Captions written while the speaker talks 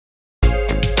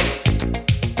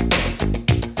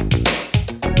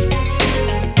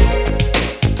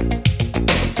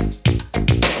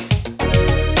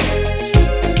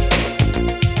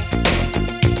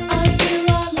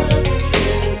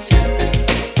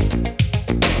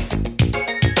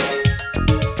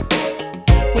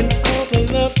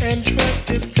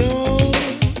is gone.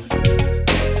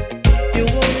 You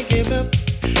wanna give up,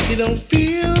 you don't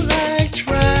feel like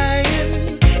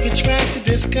trying. You try to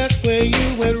discuss where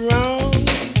you went wrong.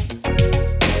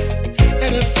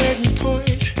 At a certain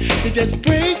point, you just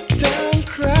break down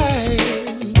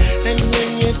crying. And when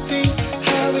you think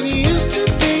how it used to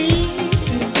be,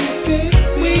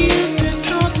 we used to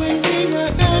talk when we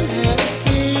were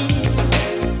unhappy.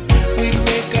 We'd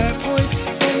make our point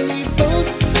and we both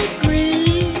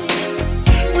agree.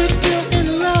 We're still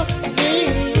in love,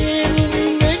 then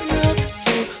we make love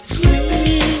so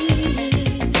sweet.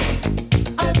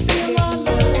 I feel our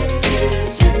love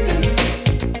is slipping.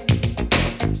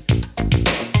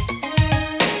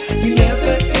 You're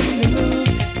never in the mood,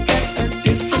 got a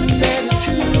different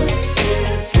attitude.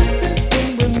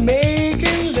 When we're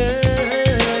making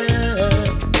love,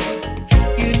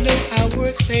 you know I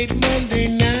work late Monday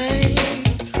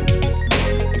nights,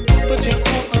 but you're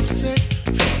all upset,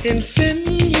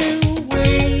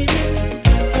 insinuating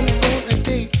I'm on a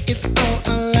date, it's all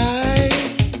a lie.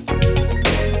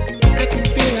 I can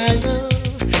feel our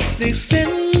love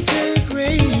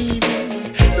disintegrating.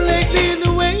 Lately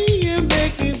the way you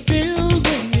make me feel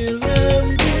when you love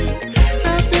me,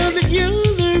 I feel that you're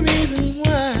the reason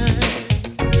why.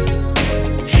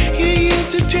 You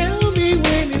used to tell me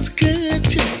when it's good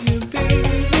to you,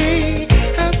 baby.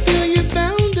 I feel you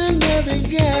found another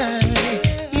guy,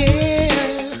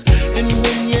 yeah. And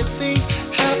when you think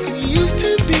how it used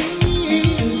to be,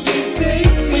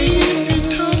 we used to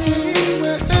talk when we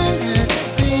were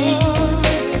unhappy.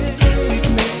 We'd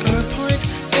make our point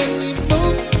and we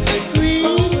both agree.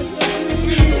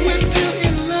 We're still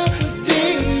in love,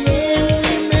 then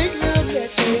we make love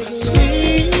so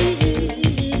sweet.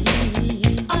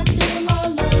 I feel our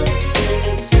love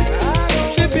is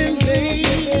slipping,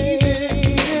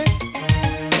 baby.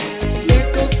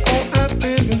 Circles all our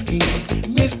plans and schemes,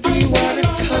 misty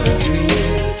watercolor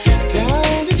dreams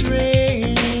down the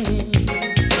drain.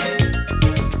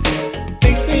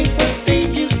 Things ain't what they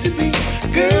used to be,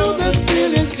 girl. The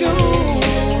thrill is gone.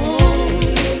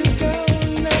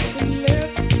 Nothing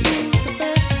left to the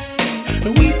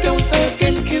fantasy. We don't hug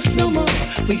and kiss no more.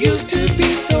 We used to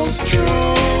be so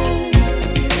strong.